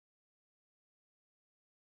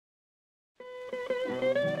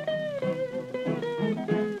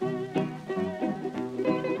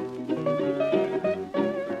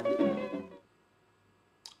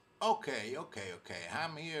Okay.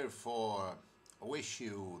 I'm here for wish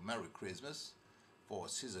you Merry Christmas, for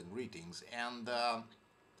season greetings, and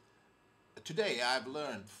today I've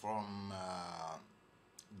learned from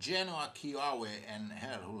Genoa Kiawe and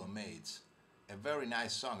her Hula Maids a very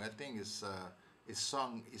nice song. I think it's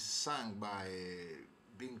sung by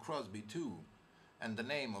Bing Crosby too, and the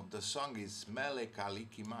name of the song is Mele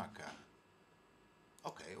Kalikimaka.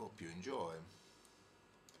 Okay, hope you enjoy.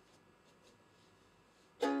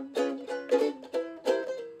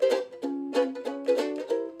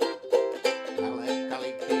 Mele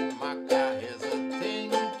Kalikimaka, here's a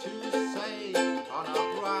thing to say on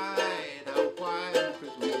a bright and white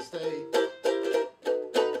Christmas day.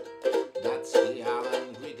 That's the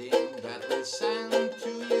Allen greeting that we send to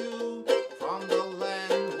you from the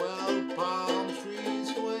land where palm trees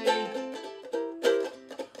wave.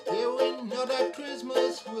 Here we know that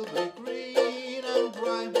Christmas will be green and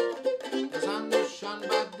bright. The sun will shine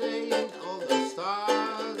by day and all the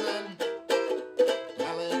stars, and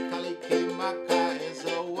Mele Kalikimaka is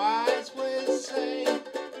a wise way to say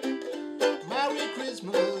Merry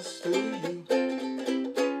Christmas to you.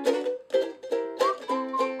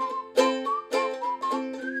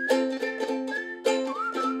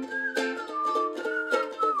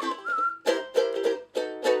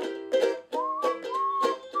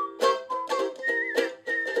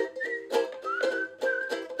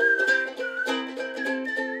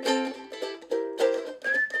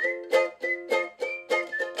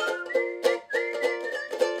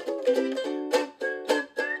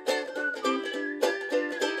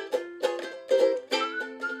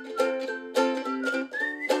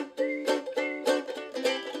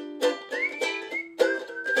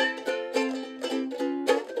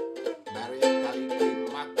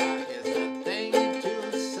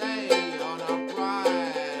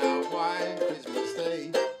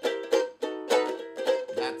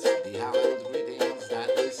 That's the Highland greetings that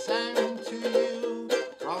we send to you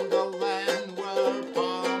from the land where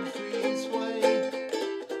palm trees wave.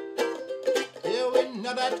 Here we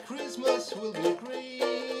know that Christmas will be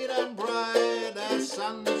green and bright as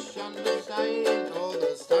sun shone the shine all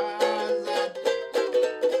the stars. That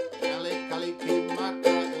Mele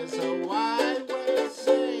Kalikimaka is a wide way to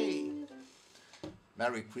say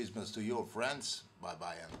Merry Christmas to your friends. Bye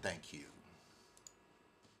bye and thank you.